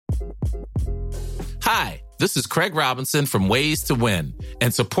Hi, this is Craig Robinson from Ways to Win,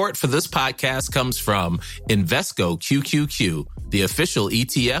 and support for this podcast comes from Invesco QQQ, the official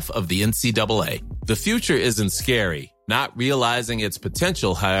ETF of the NCAA. The future isn't scary. Not realizing its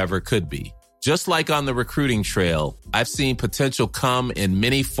potential, however, could be. Just like on the recruiting trail, I've seen potential come in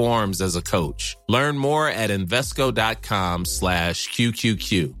many forms as a coach. Learn more at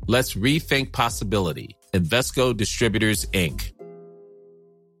Invesco.com/QQQ. Let's rethink possibility. Invesco Distributors, Inc.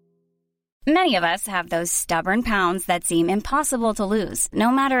 Many of us have those stubborn pounds that seem impossible to lose,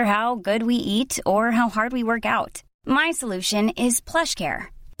 no matter how good we eat or how hard we work out. My solution is PlushCare.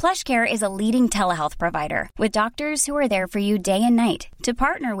 PlushCare is a leading telehealth provider with doctors who are there for you day and night to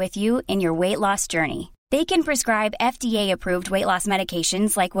partner with you in your weight loss journey. They can prescribe FDA-approved weight loss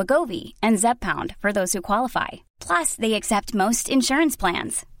medications like Wegovy and Zepbound for those who qualify. Plus, they accept most insurance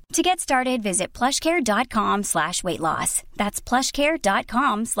plans. To get started, visit plushcare.com/weight-loss. That's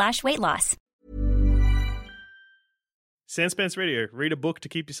plushcare.com/weight-loss. Sanspants Radio. Read a book to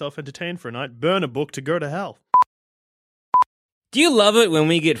keep yourself entertained for a night. Burn a book to go to hell. Do you love it when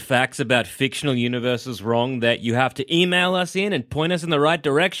we get facts about fictional universes wrong that you have to email us in and point us in the right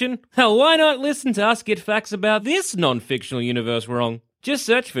direction? Hell, why not listen to us get facts about this non-fictional universe wrong? Just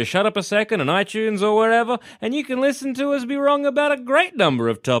search for Shut Up a Second on iTunes or wherever, and you can listen to us be wrong about a great number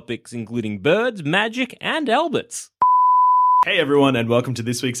of topics, including birds, magic, and Alberts. Hey everyone, and welcome to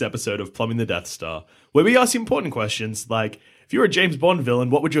this week's episode of Plumbing the Death Star, where we ask important questions like, if you were a James Bond villain,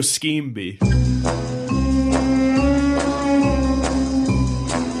 what would your scheme be?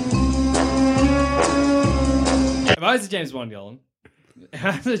 If I was a James Bond villain, if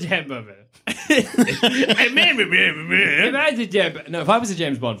I was a James Bond villain. If I was a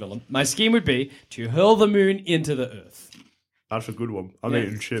James Bond villain, my scheme would be to hurl the moon into the Earth. That's a good one. I'm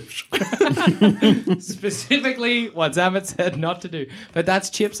eating chips. Specifically, what Zamet said not to do. But that's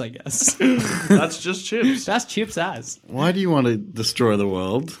chips, I guess. That's just chips. That's chips as. Why do you want to destroy the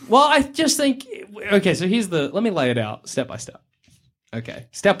world? Well, I just think... Okay, so let me lay it out step by step. Okay,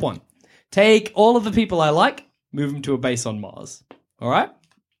 step one. Take all of the people I like, move them to a base on Mars. All right?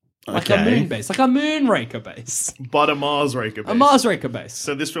 Like a moon base. Like a Moonraker base. But a Mars Raker base. A Mars Raker base.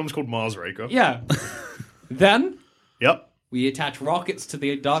 So this film's called Mars Raker. Yeah. Then... Yep. We attach rockets to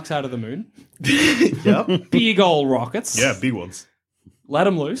the dark side of the moon. Yep. Big old rockets. Yeah, big ones. Let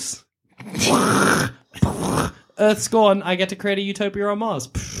them loose. Earth's gone. I get to create a utopia on Mars.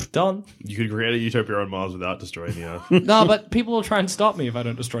 Done. You could create a utopia on Mars without destroying the Earth. No, but people will try and stop me if I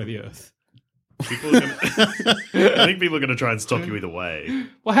don't destroy the Earth. I think people are going to try and stop you either way.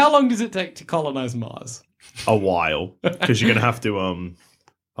 Well, how long does it take to colonize Mars? A while. Because you're going to have to...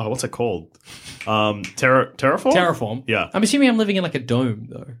 what's it called? Terraform? Terraform. Yeah. I'm assuming I'm living in like a dome,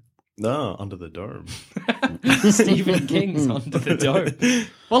 though. No, under the dome. Stephen King's Under the Dome.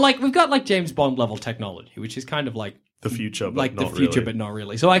 Well, like we've got like James Bond level technology, which is kind of like the future, but like not the future, really. but not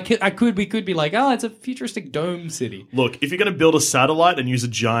really. So we could be like, oh, it's a futuristic dome city. Look, if you're going to build a satellite and use a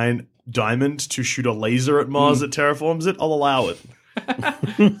giant diamond to shoot a laser at Mars that terraforms it, I'll allow it.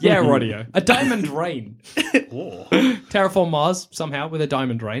 Yeah, radio. A diamond rain. Oh. Terraform Mars somehow with a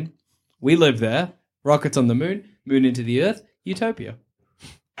diamond rain. We live there. Rockets on the moon. Moon into the Earth. Utopia.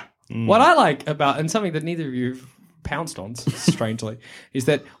 What I like about, and something that neither of you have pounced on, strangely, is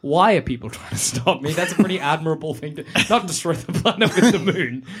that why are people trying to stop me? That's a pretty admirable thing to not destroy the planet with the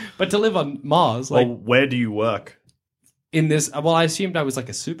moon, but to live on Mars. Like Well, where do you work? in this, well, I assumed I was like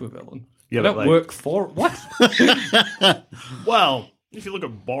a supervillain. Yeah, I but don't like- work for what? Well, if you look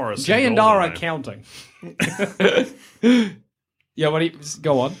at Boris... J and Goldeneye, R accounting. Yeah, what do you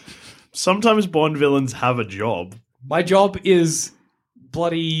go on? Sometimes Bond villains have a job. My job is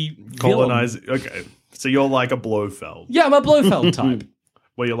bloody Colonize... villain. Okay, so you're like a Blofeld. Yeah, I'm a Blofeld type.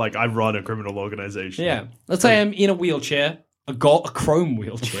 Where you're like, I run a criminal organization. Yeah. Let's say I'm in a wheelchair, a chrome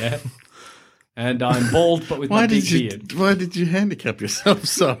wheelchair, and I'm bald but with my big beard. Why did you handicap yourself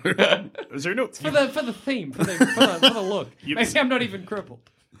so? Is there no... For the theme, for the look. Maybe I'm not even crippled.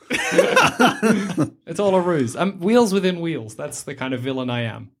 It's all a ruse. I'm wheels within wheels. That's the kind of villain I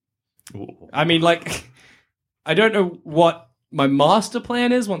am. Ooh. I mean, like, I don't know what my master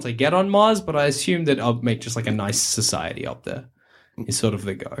plan is once I get on Mars, but I assume that I'll make just like a nice society up there. Is sort of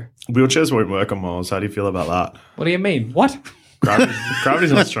the go. Wheelchairs won't work on Mars. How do you feel about that? What do you mean? What?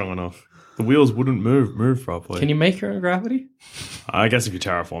 Gravity's not strong enough. The wheels wouldn't move properly. Can you make your own gravity? I guess if you're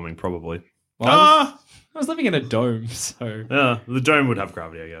terraforming, probably. Well, I was living in a dome, so... Yeah, the dome would have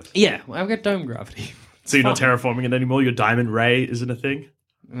gravity, I guess. Yeah, well, I've got dome gravity. So you're not terraforming it anymore? Your diamond ray isn't a thing?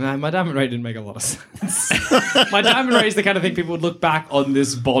 Nah, my diamond ray didn't make a lot of sense. My diamond ray is the kind of thing people would look back on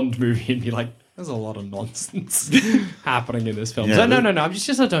this Bond movie and be like, There's a lot of nonsense happening in this film. Yeah, So no, I'm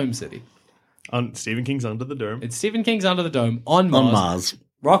just a dome city. On Stephen King's Under the Dome. It's Stephen King's Under the Dome on Mars. On Mars.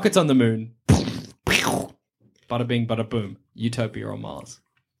 Rockets on the moon. Bada bing, bada boom. Utopia on Mars.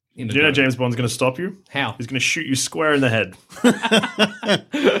 In the Do you know dome. James Bond's going to stop you? How? He's going to shoot you square in the head.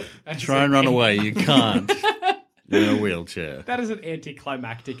 Try and run away. You can't. You're in a wheelchair. That is an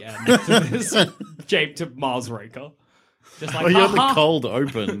anticlimactic end to this James to Mars Raker. Just like, Well, you're ha-ha. the cold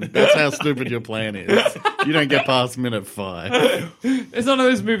open. That's how stupid your plan is. You don't get past minute 5. It's one of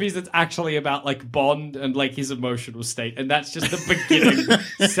those movies that's actually about like Bond and like his emotional state, and that's just the beginning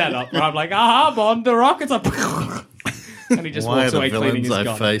setup where I'm like, aha, Bond, the rockets are, and he just Why are walks the away cleaning villains his I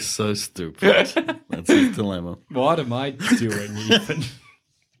gun. face so stupid? That's his dilemma. What am I doing, Ethan?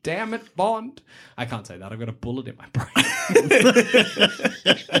 Damn it, Bond. I can't say that. I've got a bullet in my brain.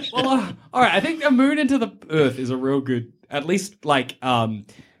 Well, all right. I think a moon into the Earth is a real good, at least like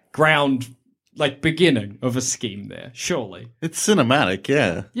ground, like beginning of a scheme there. Surely. It's cinematic,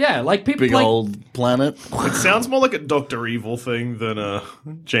 yeah. Yeah, like people Big like, old planet. It sounds more like a Dr. Evil thing than a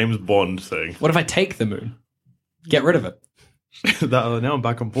James Bond thing. What if I take the moon? Get rid of it. Now I'm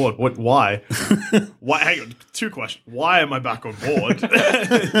back on board. What? Why? Why? Hang on. 2 questions. Why am I back on board?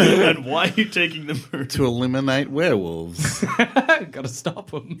 And why are you taking the moon? To eliminate werewolves. Gotta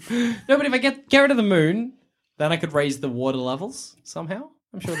stop them. No, but if I get rid of the moon, then I could raise the water levels somehow.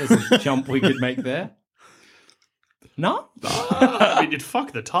 I'm sure there's a jump we could make there. No? I mean, you'd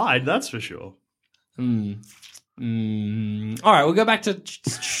fuck the tide, that's for sure. All right, we'll go back to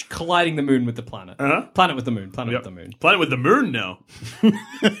colliding the moon with the planet. Uh-huh. Planet with the moon. Planet Yep. with the moon. Planet with the moon now.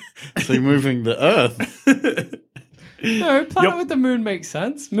 So you're moving the Earth. No, planet Yep. with the moon makes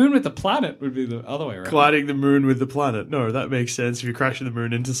sense. Moon with the planet would be the other way around. Colliding the moon with the planet. No, that makes sense if you're crashing the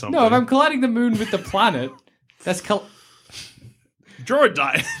moon into something. No, if I'm colliding the moon with the planet, that's Draw a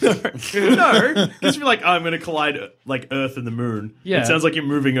die. No, because you're like, I'm going to collide like Earth and the moon. Yeah. It sounds like you're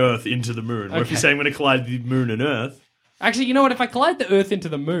moving Earth into the moon. Or if Okay. you say I'm going to collide the moon and Earth, Actually, you know what? If I collide the Earth into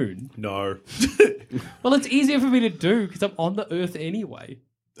the moon, no. well, it's easier for me to do because I'm on the Earth anyway.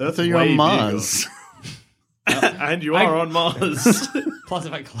 Earth So is you're way on Mars. bigger. And you are on Mars. Plus,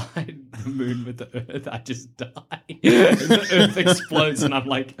 if I collide the moon with the Earth, I just die. And the Earth explodes, and I'm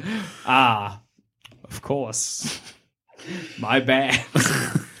like, of course. My bad.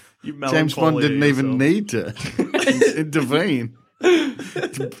 You James Bond melancholy didn't even yourself. need to intervene.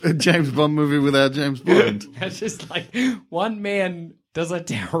 A James Bond movie without James Bond. It's just like one man does a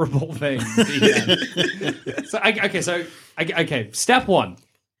terrible thing. The end. Okay. Step 1.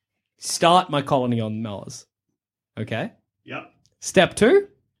 Start my colony on Mars. Okay? Yep. Step 2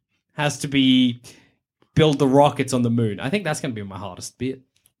 has to be build the rockets on the moon. I think that's going to be my hardest bit.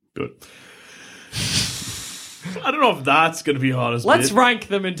 Good. I don't know if that's going to be hardest. Let's bit. rank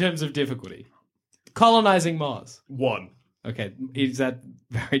them in terms of difficulty. Colonizing Mars. 1. Okay, is that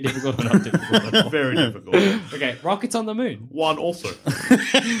very difficult or not difficult at all? Very difficult. Okay, rockets on the moon. 1 also.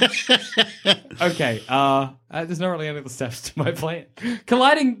 Okay, there's not really any other steps to my plan.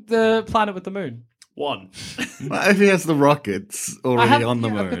 Colliding the planet with the moon. 1. Well, if he has the rockets already on the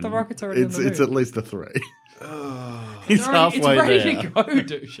I've moon, got the rockets already on the it's moon. at least a 3. He's It's halfway ready there. to go,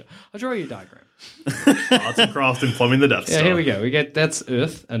 Dusha. I'll draw you a diagram. Arts and craft and plumbing the Death Star. Yeah, here we go. We get that's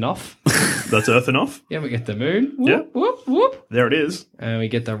Earth enough. That's Earth enough. Yeah, we get the moon. Whoop, Yeah. whoop, whoop. There it is. And we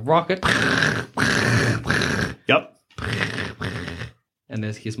get the rocket. Yep. And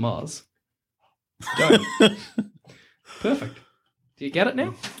there's his Mars. Done. Perfect. Do you get it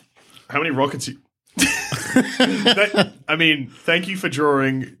now? How many rockets you... I mean, thank you for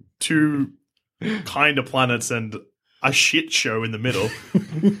drawing 2 kind of planets and a shit show in the middle.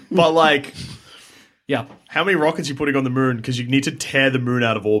 But, like, Yeah. how many rockets you putting on the moon? Because you need to tear the moon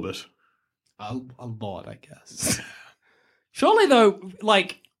out of orbit. A lot, I guess. Surely, though,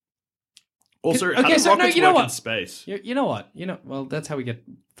 like, Also, Okay, how do so no, rockets you know work what? in space? you know what? Well, that's how we get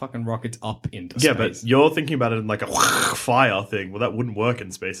fucking rockets up into Yeah, space. but you're thinking about it in like a fire thing. Well, that wouldn't work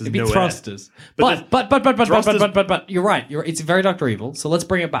in space. There's It'd be no air. thrusters. But But you're right. It's very Dr. Evil. So let's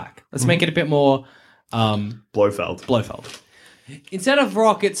bring it back. Let's make it a bit more Blofeld. Blofeld. Instead of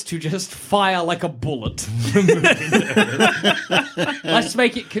rockets to just fire like a bullet, let's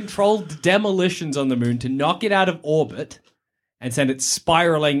make it controlled demolitions on the moon to knock it out of orbit and send it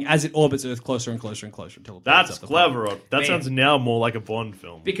spiraling as it orbits Earth closer and closer and closer until it blows That's up the planet. clever. That Man. sounds now more like a Bond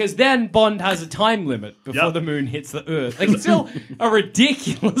film. Because then Bond has a time limit before Yep. the moon hits the Earth. Like, it's still a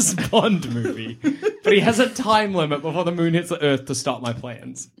ridiculous Bond movie, but he has a time limit before the moon hits the Earth to stop my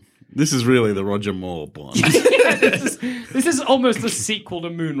plans. This is really the Roger Moore Bond. This is almost a sequel to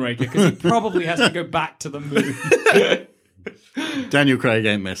Moonraker because he probably has to go back to the moon. Daniel Craig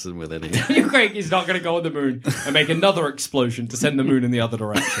ain't messing with it. Daniel Craig is not going to go on the moon and make another explosion to send the moon in the other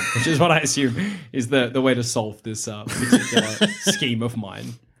direction, which is what I assume is the way to solve this particular scheme of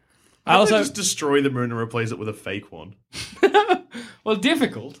mine. I Also, also just destroy the moon and replace it with a fake one. well,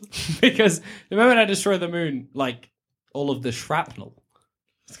 difficult because the moment I destroy the moon, like all of the shrapnel,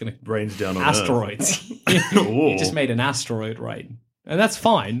 it's going to Rains down on asteroids. Earth. You just made an asteroid rain, and that's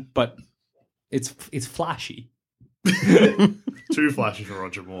fine, but it's flashy. Too flashy for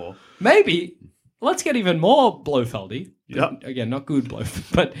Roger Moore. Maybe let's get even more Blofeldy. Yep. Again, not good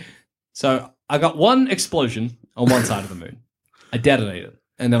Blof, but so I got one explosion on one side of the moon. I detonate it,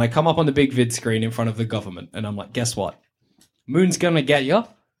 and then I come up on the big vid screen in front of the government, and I'm like, guess what? Moon's gonna get you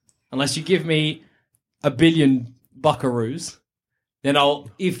unless you give me 1 billion buckaroos. Then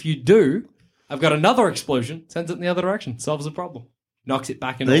if you do, I've got another explosion, sends it in the other direction, solves the problem. Knocks it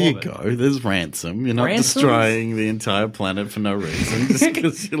back into There you orbit. go. There's ransom. You're not Ransoms? destroying the entire planet for no reason just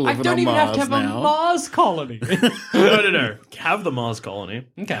because you're I living don't on even Mars have to have now. a Mars colony No. Have the Mars colony.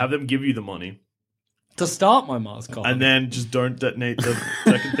 Okay. Have them give you the money. to start my Mars colony. And then just don't detonate the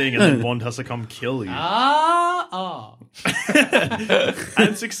second thing, and then Bond has to come kill you.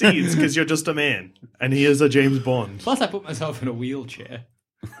 And succeeds because you're just a man, and he is a James Bond. Plus, I put myself in a wheelchair.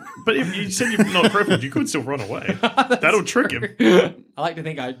 But if you said you're not crippled, you could still run away. That'll trick him. I like to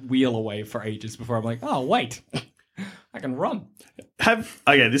think I wheel away for ages before I'm like, oh, wait, I can run.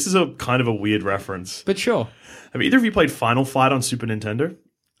 Okay, this is a kind of a weird reference. But sure. Have either of you played Final Fight on Super Nintendo?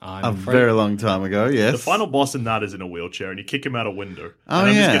 A very long time ago, yes. The final boss in that is in a wheelchair, and you kick him out a window. Oh, and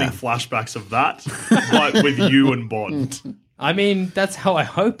I'm yeah. just getting flashbacks of that, but with you and Bond. I mean, that's how I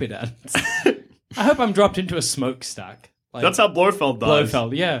hope it ends. I hope I'm dropped into a smokestack. Like That's how Blofeld dies.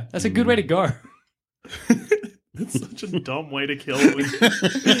 Blofeld, yeah. That's a good way to go. It's such a dumb way to kill him.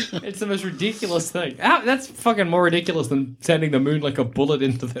 It's the most ridiculous thing. That's fucking more ridiculous than sending the moon like a bullet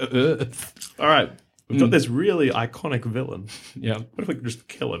into the earth. All right, we've got this really iconic villain. Yeah. What if we could just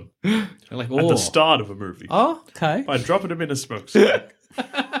kill him They're like, at the start of a movie Oh, okay. by dropping him in a smokestack?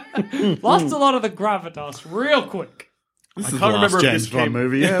 Lost a lot of the gravitas real quick. This I is the can't remember last if James this Bond came-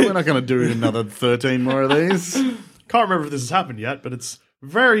 movie. Yeah, we're not going to do another 13 more of these. Can't remember if this has happened yet, but it's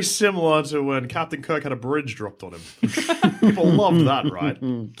very similar to when Captain Kirk had a bridge dropped on him. People loved that, right?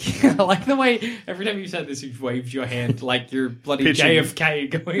 I like the way every time you said this, you've waved your hand like you're bloody Pitching.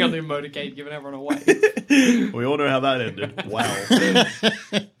 JFK going on the motorcade, giving everyone away. We all know how that ended. Wow.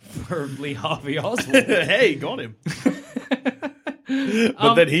 For Lee Harvey Oswald. Hey, got him.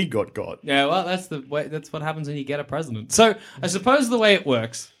 But then he got. Yeah, well, that's the way. That's what happens when you get a president. So I suppose the way it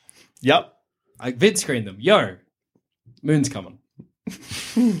works, Yep. I vid screen them. Yo, moon's coming.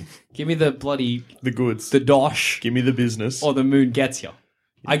 Give me the bloody The goods. the dosh, Give me the business. or the moon gets you.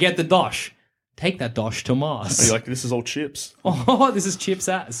 I get the dosh. Take that dosh to Mars. You're like, this is all chips. Oh, this is Chip's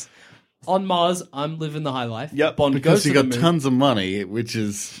ass. On Mars, I'm living the high life. Yep, Bond Because goes you to the got moon. tons of money, which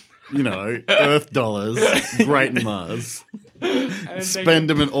is, Earth dollars. Great Mars. I didn't Spend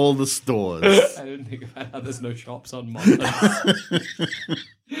them in all the stores. I didn't think about how there's no shops on Mars.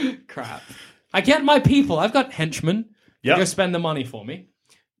 Crap. I get my people. I've got henchmen. Yep. Go spend the money for me.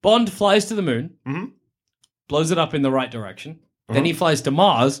 Bond flies to the moon, blows it up in the right direction. Then he flies to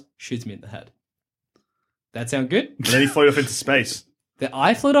Mars, shoots me in the head. That sound good? And then he float off into space. That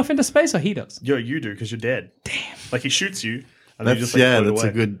I float off into space, or he does? Yo, you do, because you're dead. Damn. Like, he shoots you, and then you just, like, float That's away.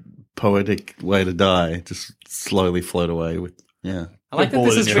 a good poetic way to die. Just slowly float away with, yeah. I like that bullet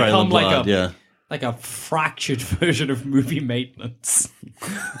this has in your become blood, yeah. like a fractured version of movie maintenance.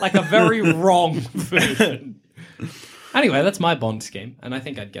 Like a very wrong version. Anyway, that's my Bond scheme, and I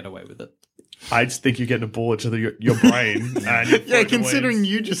think I'd get away with it. I just think you're getting a bullet to your brain. And you're Yeah, floating considering away.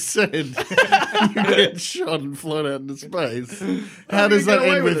 you just said you get shot and float out into space. How does you that get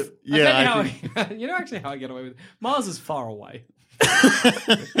away end with with... it? Yeah, You know actually how I get away with it? Mars is far away.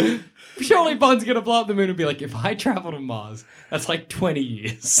 Surely Bond's going to blow up the moon and be like, if I travel to Mars, that's like 20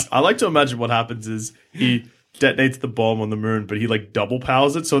 years. I like to imagine what happens is he detonates the bomb on the moon, but he, like, double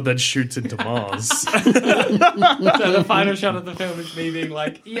powers it, so it then shoots into Mars. So the final shot of the film is me being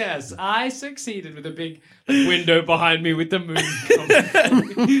like, yes, I succeeded, with a big window behind me with the moon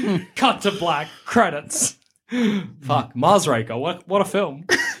coming. Cut to black, credits. Fuck, Mars Raker, what a film.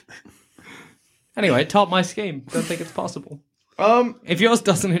 Anyway, top my scheme. Don't think it's possible. If yours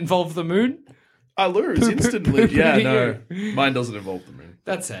doesn't involve the moon, I lose instantly. poop Yeah, to no. Mine doesn't involve the moon.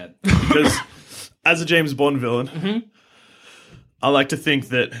 that's sad. Because as a James Bond villain, I like to think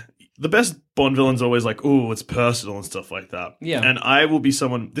that the best Bond villain's always like, ooh, it's personal and stuff like that. Yeah. And I will be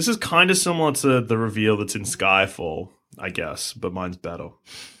someone... This is kind of similar to the reveal that's in Skyfall, I guess, but mine's better.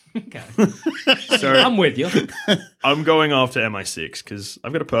 Okay. So I'm with you. I'm going after MI6 because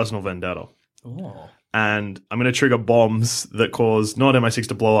I've got a personal vendetta. Oh. And I'm going to trigger bombs that cause not MI6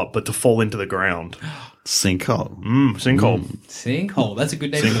 to blow up, but to fall into the ground. Sinkhole. Sinkhole. Sinkhole. That's a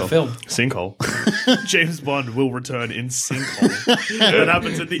good name for the film. Sinkhole. James Bond will return in Sinkhole. That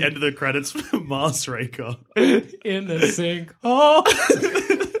happens at the end of the credits for Mars Raker. In the sinkhole.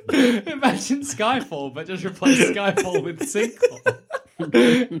 Imagine Skyfall, but just replace Skyfall with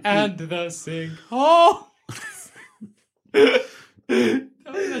Sinkhole. And the sinkhole.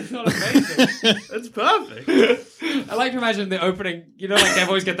 Oh, that's not amazing. That's perfect. I like to imagine the opening, like they've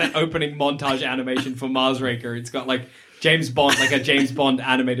always got that opening montage animation for Mars Raker. It's got like James Bond, like a James Bond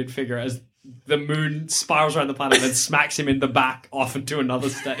animated figure as the moon spirals around the planet and then smacks him in the back off into another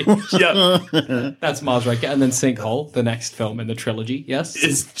stage. Yeah. That's Mars Raker. And then Sinkhole, the next film in the trilogy, yes?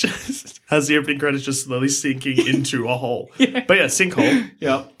 It's just, has the opening credits just slowly sinking into a hole. Yeah. But yeah, Sinkhole.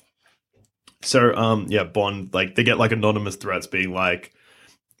 Yeah. So, Bond, like, they get, like, anonymous threats being like,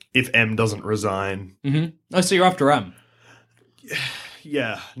 if M doesn't resign. Mm-hmm. Oh, so you're after M.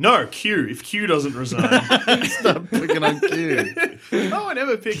 Yeah. No, Q. If Q doesn't resign. Stop picking on Q. No one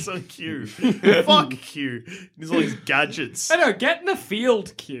ever picks on Q. Fuck Q. There's all these gadgets. I know, get in the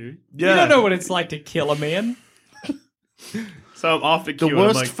field, Q. Yeah. You don't know what it's like to kill a man. So I'm after Q. The and I'm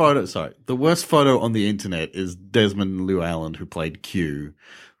worst like, the worst photo on the internet is Desmond Llewellyn, who played Q,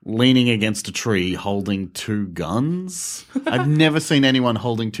 leaning against a tree holding two guns. I've never seen anyone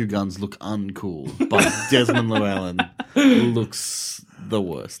holding two guns look uncool, but Desmond Llewellyn looks the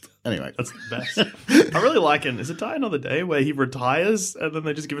worst. Anyway. That's the best. I really like it. Is it Die Another Day where he retires and then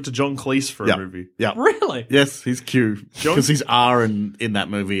they just give it to John Cleese for a movie? Yeah. Really? Yes, he's Q. Because he's R in that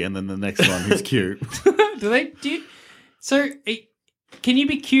movie, and then the next one he's Q. Can you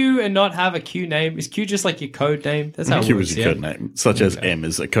be Q and not have a Q name? Is Q just like your code name? That's how it Q works, is your code name, such as M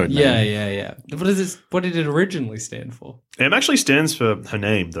is a code name. Yeah. What did it originally stand for? M actually stands for her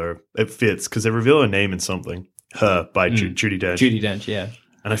name, though. It fits because they reveal her name in something. Her by Judi Dench. Judi Dench, yeah.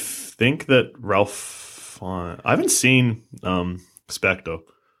 And I think that I haven't seen Spectre.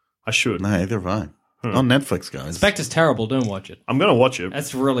 I should. No, either have I. On Netflix, guys. Spectre's terrible. Don't watch it. I'm gonna watch it.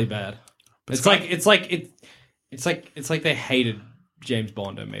 That's really bad. It's like they hated James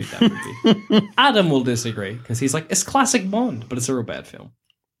Bond and made that movie. Adam will disagree because he's like, it's classic Bond, but it's a real bad film.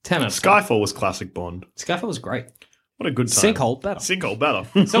 10 out of 10. Skyfall was classic Bond. Skyfall was great. What a good time. Sinkhole better. Sinkhole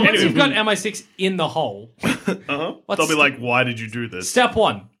better. So once you've got MI6 in the hole, they'll be like, "Why did you do this?" Step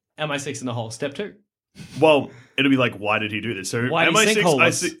 1, MI6 in the hole. Step 2. Well, it'll be like, "Why did he do this?" So Why did he MI6, sinkhole I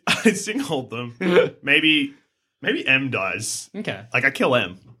us? sinkholed them. Maybe M dies. Okay. Like I kill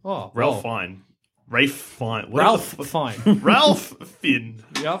M. Oh, Ralph Fine. Rafe Fine. What Ralph the Fine. Ralph Finn.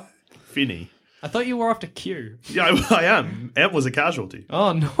 Yep. Finney. I thought you were after Q. Yeah, I am. M was a casualty.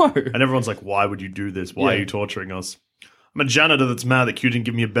 Oh, no. And everyone's like, "Why would you do this? Why are you torturing us?" I'm a janitor that's mad that Q didn't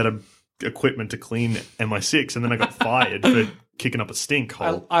give me a better equipment to clean MI6, and then I got fired for kicking up a stink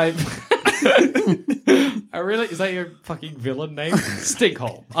hole. I really, is that your fucking villain name?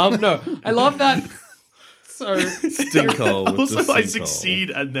 Stinkhole. No, I love that. So Stinkhole. with Also, the I sinkhole. succeed,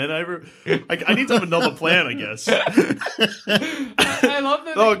 and then I need to have another plan, I guess. I love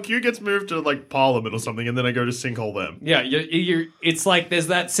that. Oh, Q gets moved to like Parliament or something, and then I go to sinkhole them. Yeah, you're. It's like there's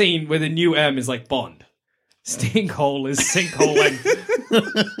that scene where the new M is like Bond. Stinkhole is sinkholing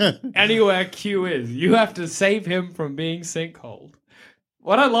anywhere Q is. You have to save him from being sinkholed.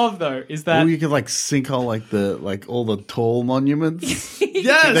 What I love though is that Or you could sinkhole like all the tall monuments.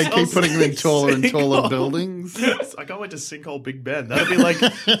 Yes, They keep putting them in taller and taller sinkhole. buildings. Yes, I can't wait to sinkhole Big Ben. That'd be like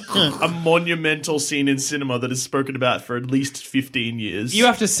a monumental scene in cinema that is spoken about for at least 15 years. you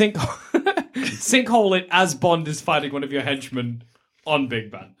have to sinkhole it as Bond is fighting one of your henchmen on Big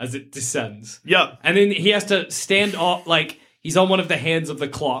Ben as it descends. Yep. And then he has to stand off, like, he's on one of the hands of the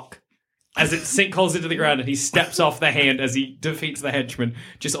clock as it sinkholes into the ground, and he steps off the hand as he defeats the henchman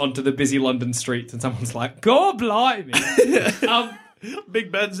just onto the busy London streets, and someone's like, "God blimey."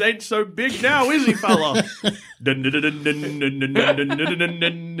 Big Ben's ain't so big now, is he, fella?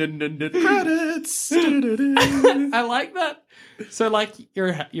 Credits. I like that. So, like,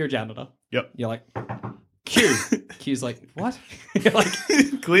 you're a janitor. Yep. You're like, Q. Q's like, what? You're like,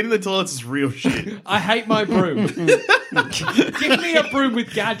 Cleaning the toilets is real shit. I hate my broom. Give me a broom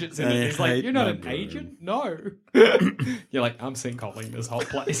with gadgets in it. He's like, hate you're not my an broom. agent? No. You're like, I'm sinkholing this whole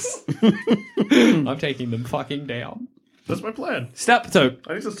place. I'm taking them fucking down. That's my plan. Step 2.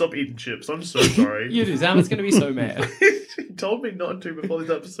 I need to stop eating chips. I'm so sorry. You do. Zamet's going to be so mad. He told me not to before this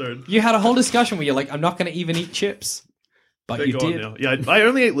episode. You had a whole discussion where you're like, I'm not going to even eat chips. But They're you gone did. now. Yeah, I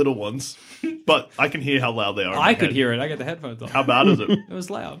only ate little ones, but I can hear how loud they are. in I my could head. hear it. I get the headphones on. How bad is it? It was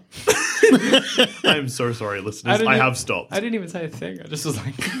loud. I am so sorry, listeners. didn't I even- have stopped. I didn't even say a thing. I just was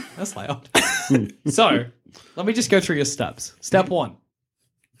like, that's loud. So, let me just go through your steps. Step 1.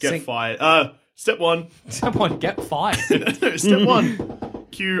 Get Sing- fired. Step 1. Step 1, get fired. Step 1.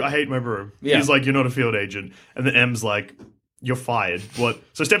 Q, I hate my broom. Yeah. He's like, you're not a field agent. And then M's like, you're fired. What?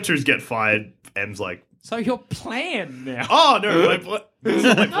 So step 2 is get fired. M's like, So your plan now. oh, no, this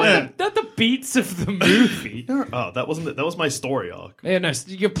is my plan. Not the beats of the movie. Oh, that wasn't it. That was my story arc. Yeah, no,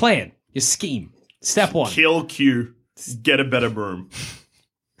 your plan, your scheme. Step 1. Kill Q. Get a better broom.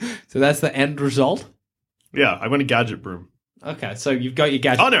 So that's the end result? Yeah, I want a gadget broom. Okay, so you've got your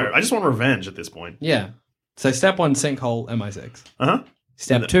gadget. Oh, no, I just want revenge at this point. Yeah. So step 1, sinkhole MI6. Uh-huh.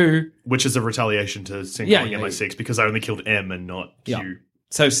 Step 2, Which is a retaliation to sinkholing Yeah, yeah, MI6 because I only killed M and not Q. Yeah.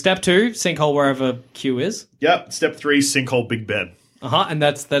 so step 2, sinkhole wherever Q is. Yep. Step 3, sinkhole Big Ben. And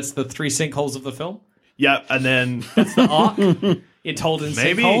that's the 3 sinkholes of the film. Yep, and then The arc. You're told in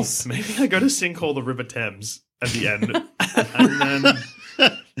maybe sinkholes. I go to sinkhole the River Thames at the end,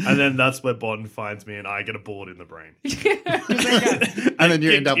 and then that's where Bond finds me, and I get a bullet in the brain, And then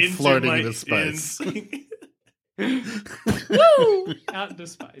you end Kicked up into floating my- into space. Woo! Out into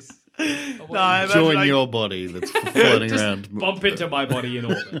space. No, I imagine Join I- your body that's floating Just around. bump into my body in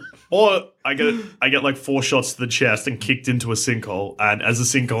orbit. or I get like 4 shots to the chest and kicked into a sinkhole, and as the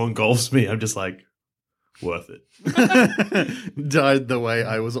sinkhole engulfs me, I'm just like, worth it. Died the way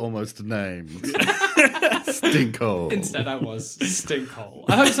I was almost named. Stinkhole. Instead, I was Stinkhole.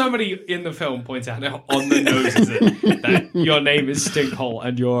 I hope somebody in the film points out how on the nose is it that your name is Stinkhole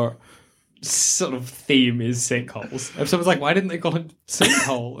and your sort of theme is sinkholes. If someone's like, why didn't they call him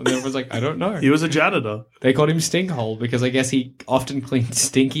Sinkhole? And everyone's like, I don't know. He was a janitor. They called him Stinkhole because I guess he often cleaned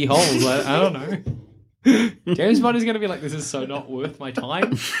stinky holes. I don't know. James Bond is going to be like, this is so not worth my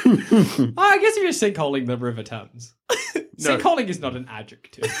time. I guess if you're sinkholing the River Thames. No. Sinkholing is not an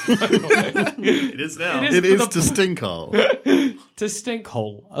adjective. It is now. It It is for to the- stinkhole. To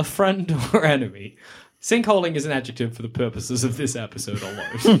stinkhole, a friend or enemy. Sinkholing is an adjective for the purposes of this episode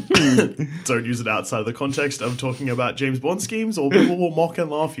alone. Don't use it outside of the context of talking about James Bond schemes, or people will mock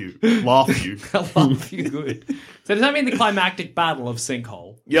and laugh you. Laugh you. I love you good. So does that mean the climactic battle of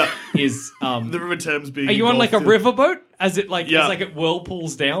Sinkhole Yeah. is The River Thames being. are you on like a engulfed in- riverboat? As it like Yeah. as like it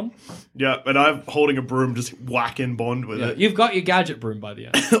whirlpools down? Yeah, and I'm holding a broom, just whacking Bond with it. You've got your gadget broom by the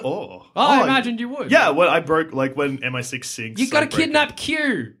end. Oh, I imagined you would. Yeah, well, I broke like when MI6 sinks. You gotta I break kidnap it.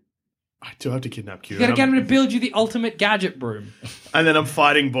 Q. I do have to kidnap Q. You gotta and get I'm- him to build you the ultimate gadget broom. And then I'm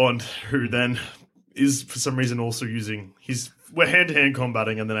fighting Bond, who then is for some reason also using. We're hand to hand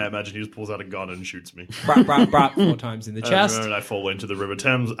combating, and then I imagine he just pulls out a gun and shoots me. Brat, brat, brat, 4 times in the chest. And I fall into the River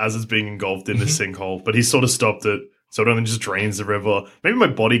Thames as it's being engulfed in this sinkhole. But he sort of stopped it, so it only just drains the river. Maybe my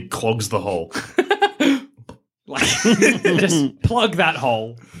body clogs the hole. Like, just plug that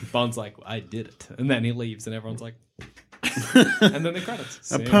hole. Bond's like, I did it. And then he leaves, and everyone's like, and then the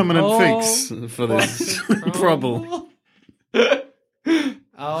credits. A permanent Sinkhole. fix for this problem.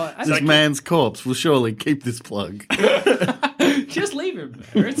 I This man's corpse will surely keep this plug. just leave him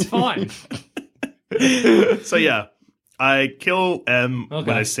there. It's fine. So yeah, I kill M Okay.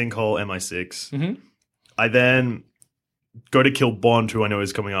 when I sinkhole MI6. Mhm. I then go to kill Bond, who I know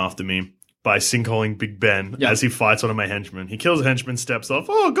is coming after me, by sinkholing Big Ben Yeah. as he fights one of my henchmen. He kills a henchman, steps off.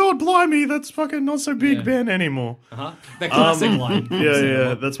 Oh God, blimey, that's fucking not so Big Yeah. Ben anymore. Uh-huh. The classic line. from Yeah, cinema.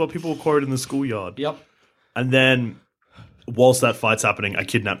 yeah, that's what people quote in the schoolyard. Yep. And then, whilst that fight's happening, I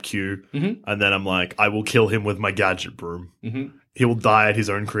kidnap Q, and then I'm like, I will kill him with my gadget broom. He will die at his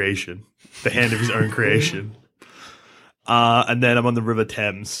own creation, the hand of his own creation. And then I'm on the River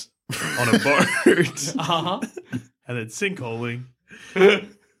Thames on a boat, Uh-huh. and it's sinkholing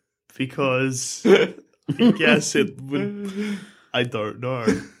because I guess it would. I don't know.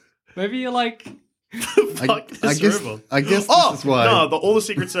 Maybe you're like, Fuck I this guess river. this Oh is why. no! All the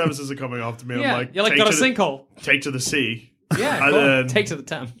secret services are coming after me. yeah, I'm like, you're like, take got a to the- sinkhole. Take to the sea. Yeah, And cool. then- Take to the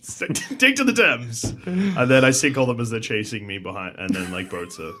Thames. Take to the Thames, and then I sinkhole them as they're chasing me behind, and then like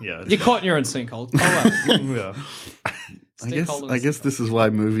boats are You're caught in your own sinkhole. All right. yeah. I guess this is why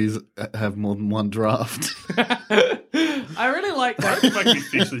movies have more than one draft. I really like that. If I could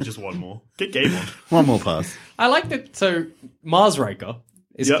fix with just one more, get game on. One more pass. I like that. So Mars Raker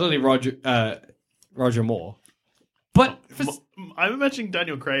is Yep. clearly Roger Moore, but for, I'm imagining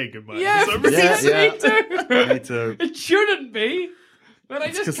Daniel Craig in my yeah, for some for reason. Yeah, me too. Me too. It shouldn't be, but I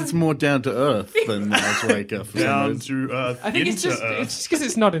just Because it's more down to earth than Mars Raker for some down reason. to earth. I think it's into just earth. because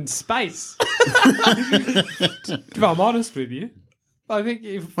it's not in space. If I'm honest with you, I think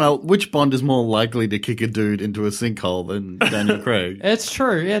if Well, which Bond is more likely to kick a dude into a sinkhole than Daniel Craig? it's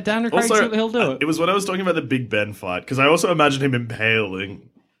true. Yeah, Daniel Craig, Also, he'll do it. It was when I was talking about the Big Ben fight, because I also imagined him impaling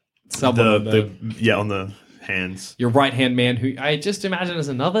Someone on on the hands. your right hand man, who I just imagine as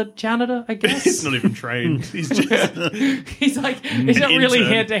another janitor. I guess He's not even trained. He's just he's like he's not really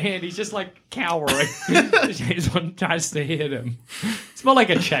intern. hand to hand. He's just like cowering. James Bond tries to hit him. It's more like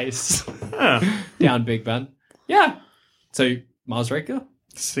a chase down Big Ben. Yeah. So Marsraker,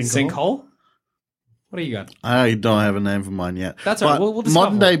 sinkhole. What do you got? I don't have a name for mine yet. That's all right. But We'll discover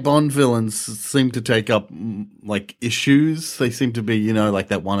modern day Bond villains seem to take up like issues. They seem to be, like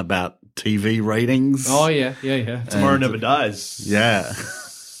that one about TV ratings. Oh yeah. Tomorrow Never Dies. Yeah.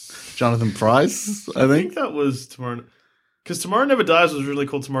 Jonathan Pryce, I I think think. that was Tomorrow. Because Tomorrow Never Dies was really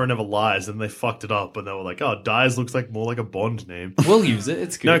called Tomorrow Never Lies, and they fucked it up, and they were like, "Oh, Dies looks like more like a Bond name." We'll use it.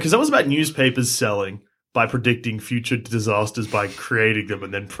 It's good. No, because that was about newspapers selling by predicting future disasters by creating them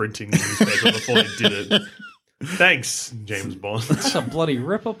and then printing the newspaper before they did it. Thanks, James Bond. That's a bloody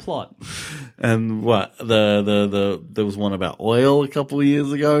ripper plot. And what? There was one about oil a couple of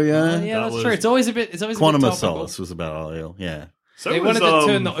years ago, yeah? Yeah, that's was- true. It's always a bit. Quantum a of bit topical. Solace was about oil, yeah. So They was, wanted to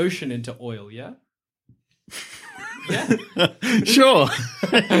turn the ocean into oil. Yeah. Sure.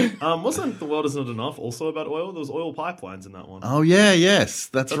 wasn't The World Is Not Enough also about oil? There was oil pipelines in that one. Oh, yeah, yes.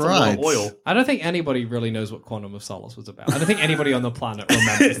 That's That's right. a lot of oil. I don't think anybody really knows what Quantum of Solace was about. I don't think anybody on the planet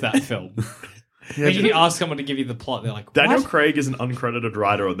remembers that film. If you ask someone to give you the plot, they're like, Daniel what? Craig is an uncredited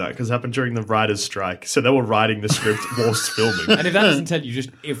writer on that because it happened during the writers' strike. So they were writing the script whilst filming. And if that doesn't tell you just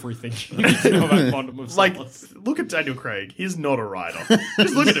everything you need to know about Quantum of Like, Solace. look at Daniel Craig. He's not a writer.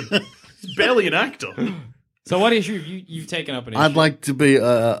 Just look at him. He's barely an actor. So what issue have you've taken up an issue? I'd like to be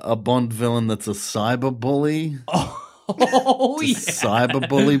a Bond villain that's a cyber bully. Oh, yeah. Cyber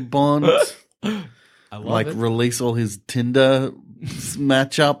bully Bond. I love Like it. release all his Tinder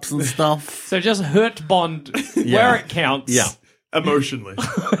matchups and stuff. So just hurt Bond where it counts. Yeah. Emotionally.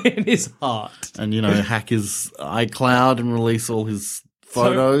 In his heart. And, hack his iCloud and release all his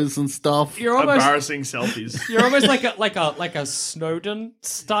photos and stuff. You're almost Embarrassing selfies. You're almost like a Snowden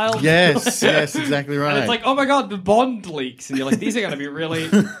style. Yes, exactly right. And it's like, oh my god, the Bond leaks, and you're like, these are going to be really.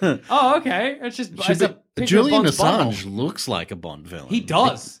 Oh, okay. It's just it's a picture of Julian Bond's Assange butthole. looks like a Bond villain. He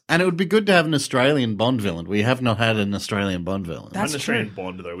does. And it would be good to have an Australian Bond villain. We have not had an Australian Bond villain. That's I'm true. Australian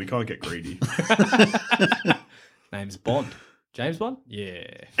Bond, though. We can't get greedy. Name's Bond. James Bond? Yeah.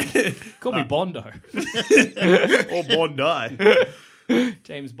 Call me Bondo. Or Bondi.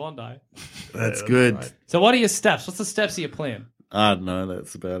 James Bondi. That's good. right. So what are your steps? What's the steps of your plan? I don't know.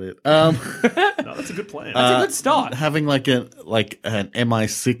 That's about it. No, that's a good plan. That's a good start. Having like an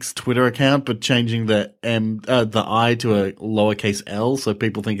MI6 Twitter account, but changing the I to a lowercase L, so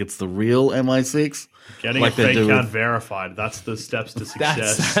people think it's the real MI6. Getting like a they fake do account with- verified. That's the steps to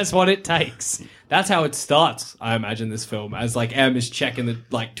success. That's what it takes. That's how it starts. I imagine this film as like Em is checking the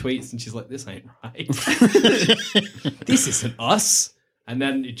tweets, and she's like, "This ain't right. This isn't us." And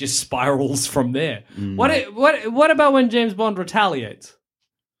then it just spirals from there. What about when James Bond retaliates?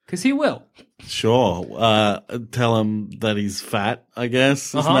 Because he will. Sure. Tell him that he's fat, I guess.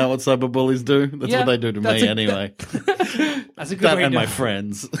 Isn't Uh-huh. that what cyberbullies do? That's Yeah, what they do to that's me a- anyway. That's a good That way and to. my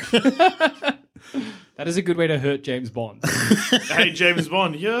friends. That is a good way to hurt James Bond. Hey, James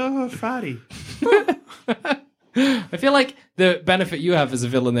Bond, you're fatty. I feel like the benefit you have as a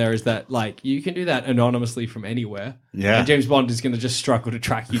villain there is that like you can do that anonymously from anywhere. Yeah. And James Bond is going to just struggle to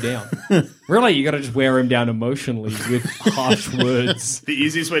track you down. Really, you got to just wear him down emotionally with harsh words. The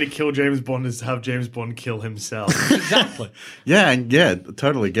easiest way to kill James Bond is to have James Bond kill himself. Exactly.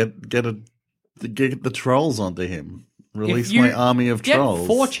 Totally. Get the trolls onto him. Release If you my army of Get trolls.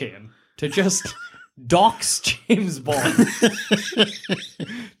 4chan to just dox James Bond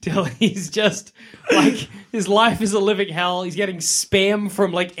till he's just like his life is a living hell. He's getting spam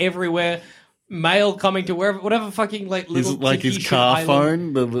from like everywhere, mail coming to wherever, whatever fucking like little His, like his Tahitian car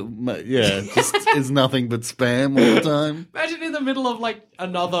island. phone, just is nothing but spam all the time. Imagine in the middle of like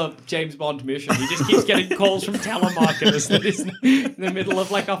another James Bond mission, he just keeps getting calls from telemarketers that is in the middle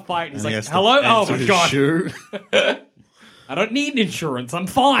of like a fight. He's And he like, has to "Hello, oh answer my his god, shoe. I don't need insurance. I'm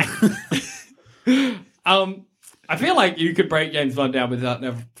fine." I feel like you could break James Bond down without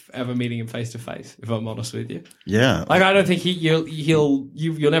ever meeting him face to face. If I'm honest with you, Yeah, like I don't think you'll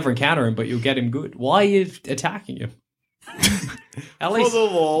never encounter him, but you'll get him good. Why are you attacking him? At For least the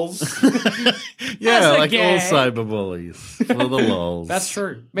lols. Yeah, That's a like all gag. cyberbullies for the lols. that's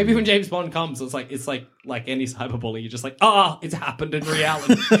true. Maybe when James Bond comes, it's like any cyberbully. You're just like, it's happened in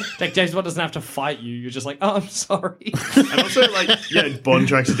reality. Like James Bond doesn't have to fight you. You're just like, I'm sorry. And also, Bond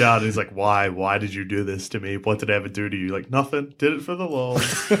tracks you down and he's like, why? Why did you do this to me? What did I ever do to you? Like, nothing. Did it for the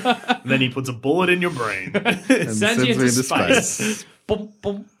lols. And then he puts a bullet in your brain. And Sends you me into space. Bump,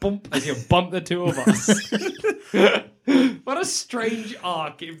 bump, bump, as you bump the two of us. What a strange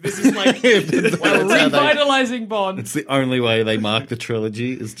arc if this is like That's how they- revitalizing Bond. It's the only way they mark the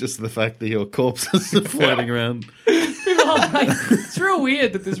trilogy is just the fact that your corpses are floating around. People are like, it's real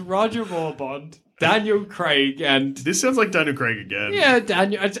weird that this Roger Moore Bond, Daniel Craig, and This sounds like Daniel Craig again. yeah,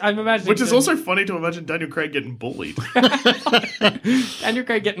 Daniel. I'm imagining, Which is also funny to imagine Daniel Craig getting bullied. Daniel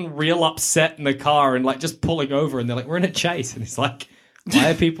Craig getting real upset in the car and like just pulling over, and they're like, "We're in a chase," and he's like, "Why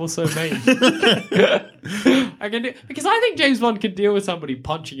are people so mean?" Because I think James Bond can deal with somebody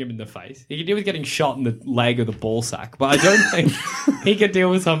punching him in the face. He can deal with getting shot in the leg or the ball sack, but I don't think he can deal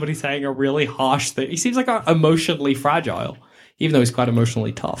with somebody saying a really harsh thing. He seems like emotionally fragile, even though he's quite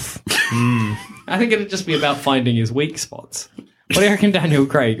emotionally tough. I think it'd just be about finding his weak spots. What do you reckon Daniel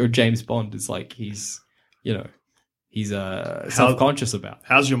Craig or James Bond is like? He's self-conscious about.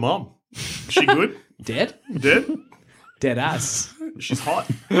 How's your mom? She good? Dead? Dead? Dead ass. She's hot.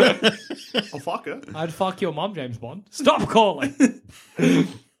 I'll fuck her. I'd fuck your mom, James Bond. Stop calling.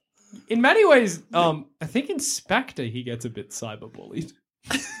 In many ways, I think in Spectre he gets a bit cyberbullied.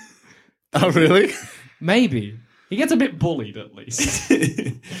 Oh, really? Maybe. He gets a bit bullied, at least.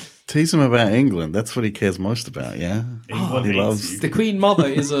 Tease him about England. That's what he cares most about, yeah? England he hates loves- you. The Queen Mother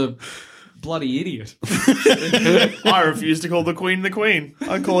is a bloody idiot. I refuse to call the Queen the Queen.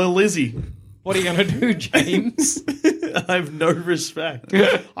 I call her Lizzie. What are you going to do, James? I have no respect.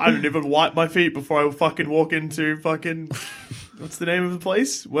 I don't even wipe my feet before I fucking walk into fucking... What's the name of the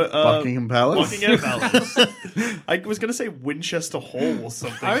place? Buckingham Palace? Buckingham Palace. I was going to say Winchester Hall or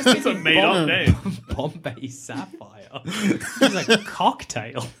something. I was That's a thinking made-up name. Bombay Sapphire. It's like a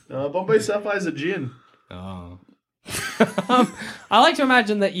cocktail. Bombay Sapphire's a gin. Oh. I like to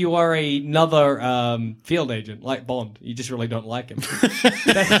imagine that you are another field agent, like Bond. You just really don't like him.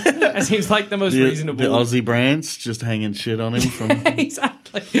 That seems like the most reasonable. The Aussie branch just hanging shit on him from...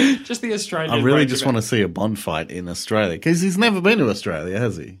 Exactly. Just the Australian. I really branch just of want it. to see a Bond fight in Australia because he's never been to Australia,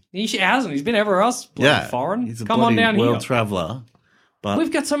 has he? He hasn't. He's been everywhere else. Bloody foreign. He's a Come on bloody down world here. traveller. But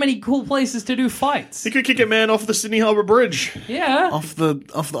We've got so many cool places to do fights. He could kick a man off the Sydney Harbour Bridge. Yeah. off the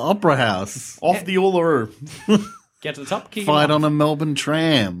Opera House, Off the Uluru. Get to the top. Kick him fight off. on a Melbourne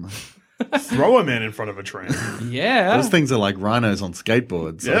tram. Throw a man in front of a tram. Yeah. Those things are like rhinos on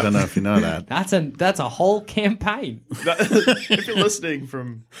skateboards. I Yep. don't know if you know that. That's a whole campaign. If you're listening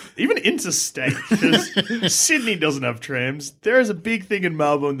from even interstate, because Sydney doesn't have trams, there is a big thing in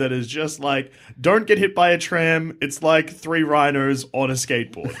Melbourne that is just like, don't get hit by a tram. It's like 3 rhinos on a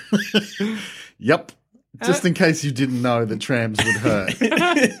skateboard. Yep. Just in case you didn't know that trams would hurt.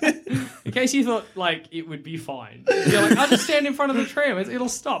 In case you thought like it would be fine. You're like, I'll just stand in front of the tram. It'll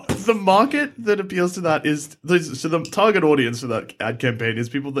stop. The market that appeals to that is, so the target audience for that ad campaign is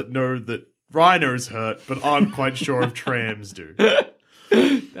people that know that rhinos hurt, but aren't quite sure if trams do.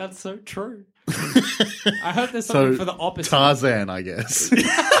 That's so true. I hope there's something So for the opposite. Tarzan, I guess.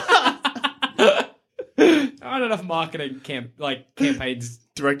 There aren't enough marketing campaigns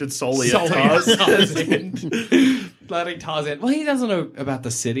Directed solely at solely at Tars. Tarzan. Letting Tarzan. Well, he doesn't know about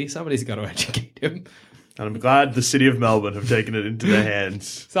the city. Somebody's got to educate him. And I'm glad the city of Melbourne have taken it into their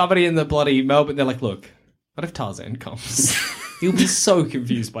hands. Somebody in the bloody Melbourne, they're like, look, what if Tarzan comes? He'll be so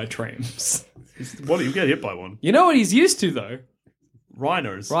confused by trams. What do you get hit by one? You know what he's used to, though?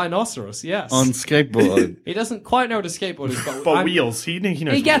 Rhinos. Rhinoceros, yes. On skateboard. He doesn't quite know what a skateboard is, But wheels. He knows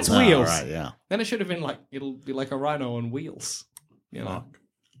He gets wheels. wheels. Oh, right, yeah. Then it should have been like, it'll be like a rhino on wheels. You know?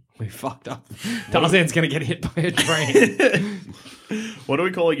 We fucked up. Tarzan's going to get hit by a train. What do we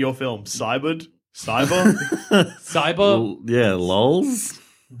call your film? Cybered? Cyber? Cyber, Well, yeah, lols.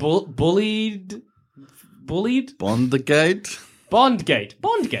 bullied, Bondgate. Bondgate,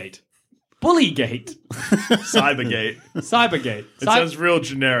 Bullygate, Cybergate. Cybergate. It sounds real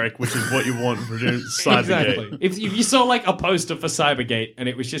generic, which is what you want for Cybergate. Exactly. If you saw like a poster for Cybergate and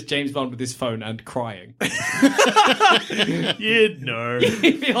it was just James Bond with his phone and crying, You'd know.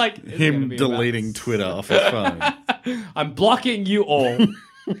 you'd be like, it's gonna Him be deleting about- Twitter off his phone. I'm blocking you all.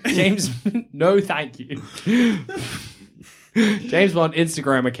 James, no thank you. James Bond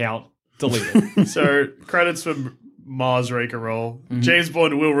Instagram account deleted. So, credits for Mars Raker roll. James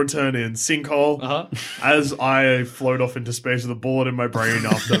Bond will return in sinkhole as I float off into space with a bullet in my brain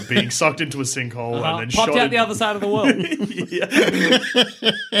after being sucked into a sinkhole and then Popped shot out in- the other side of the world.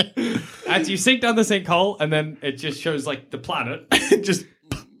 As you sink down the sinkhole, and then it just shows like the planet. Just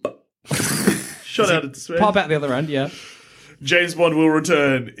shot out into space. Pop out the other end, yeah. James Bond will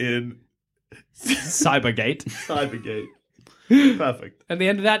return in Cybergate. Cybergate. Perfect. And the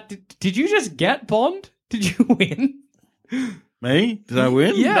end of that, did you just get Bond? Did you win? Me? Did I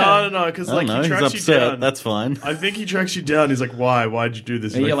win? Yeah. No, because I don't know. he He's tracks you upset. down. That's fine. I think he tracks you down. He's like, "Why? Why'd you do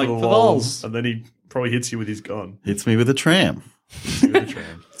this?" And you're like, "For "For the lols." And then he probably hits you with his gun. Hits me with a tram.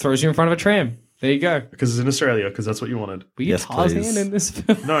 Throws you in front of a tram. There you go. Because it's in Australia. Because that's what you wanted. Were you Yes, Tarzan please. in this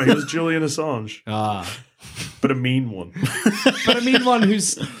film? No, he was Julian Assange, but a mean one. But I mean one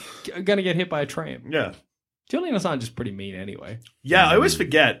who's going to get hit by a tram. Yeah. Julian Assange is pretty mean anyway. Yeah, I always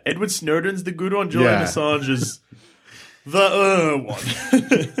forget. Edward Snowden's the good one. Julian Yeah. Assange is the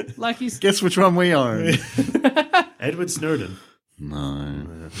one. Like he's... Guess which one we own? Edward Snowden.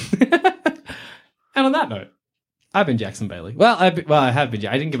 No. And on that note, I've been Jackson Bailey. Well, I have been.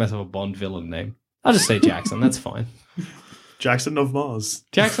 I didn't give myself a Bond villain name. I'll just say Jackson. That's fine. Jackson of Mars.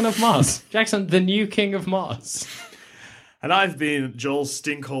 Jackson of Mars. Jackson, the new king of Mars. And I've been Joel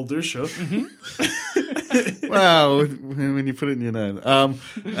Stinkhole Dusha. Well, when you put it in your name. And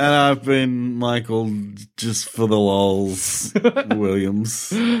I've been Michael, just for the lols,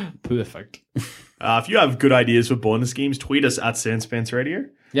 Williams. Perfect. If you have good ideas for bonus schemes, tweet us at Sanspants Radio.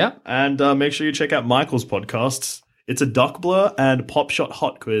 Yeah. And make sure you check out Michael's podcasts. It's a duck blur and pop shot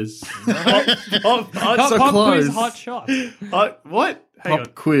hot quiz. Pop close. quiz, hot shot. What? Hang on.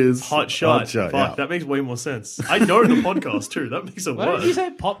 Pop quiz. Hot shot. Fuck, Fuck, that makes way more sense. I know the podcast too. That makes it Why worse. did you say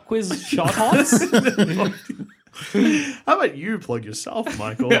pop quiz shot hots? How about you plug yourself,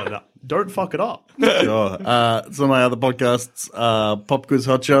 Michael? And, don't fuck it up. Sure. Some of my other podcasts, Pop Quiz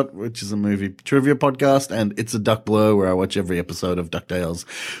Hotshot, which is a movie trivia podcast, and It's a Duck Blur, where I watch every episode of DuckTales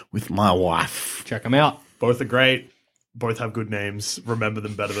with my wife. Check them out. Both are great. Both have good names. Remember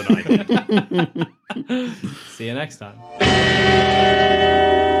them better than I do. See you next time.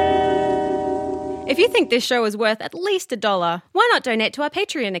 If you think this show is worth at least $1, why not donate to our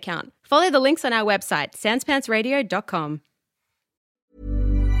Patreon account? Follow the links on our website, sanspantsradio.com.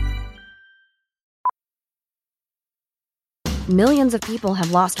 Millions of people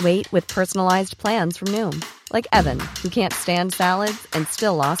have lost weight with personalized plans from Noom. Like Evan, who can't stand salads and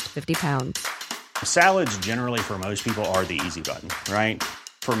still lost 50 pounds. Salads generally for most people are the easy button, right?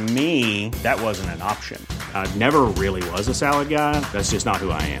 For me, that wasn't an option. I never really was a salad guy. That's just not who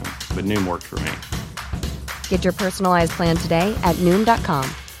I am. But Noom worked for me. Get your personalized plan today at Noom.com.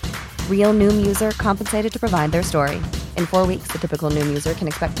 Real Noom user compensated to provide their story. In 4 weeks, the typical Noom user can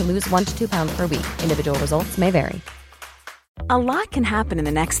expect to lose 1 to 2 pounds per week. Individual results may vary. A lot can happen in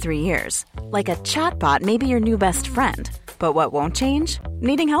the next 3 years. Like a chatbot may be your new best friend. But what won't change?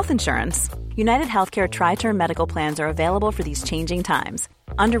 Needing health insurance. United Healthcare Tri-Term Medical Plans are available for these changing times.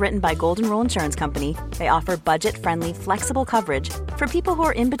 Underwritten by Golden Rule Insurance Company, they offer budget-friendly, flexible coverage for people who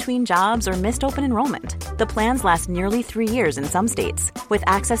are in between jobs or missed open enrollment. The plans last nearly 3 years in some states, with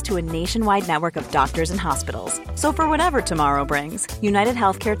access to a nationwide network of doctors and hospitals. So for whatever tomorrow brings, United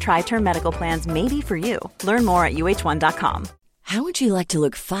Healthcare Tri-Term Medical Plans may be for you. Learn more at uh1.com. How would you like to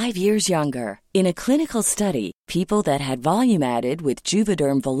look 5 years younger? In a clinical study, people that had volume added with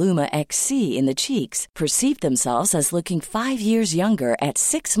Juvederm Voluma XC in the cheeks perceived themselves as looking 5 years younger at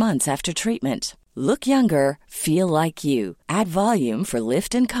 6 months after treatment. Look younger, feel like you. Add volume for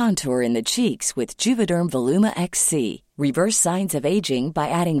lift and contour in the cheeks with Juvederm Voluma XC. Reverse signs of aging by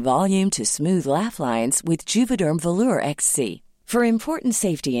adding volume to smooth laugh lines with Juvederm Volure XC. For important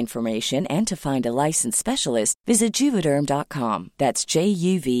safety information and to find a licensed specialist, visit Juvederm.com. That's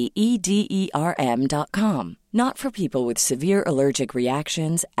JUVEDERM.com. Not for people with severe allergic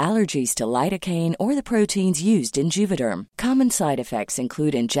reactions, allergies to lidocaine, or the proteins used in Juvederm. Common side effects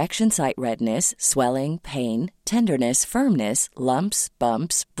include injection site redness, swelling, pain, tenderness, firmness, lumps,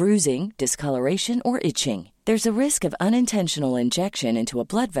 bumps, bruising, discoloration, or itching. There's a risk of unintentional injection into a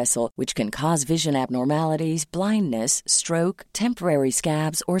blood vessel, which can cause vision abnormalities, blindness, stroke, temporary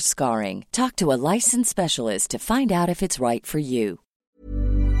scabs, or scarring. Talk to a licensed specialist to find out if it's right for you.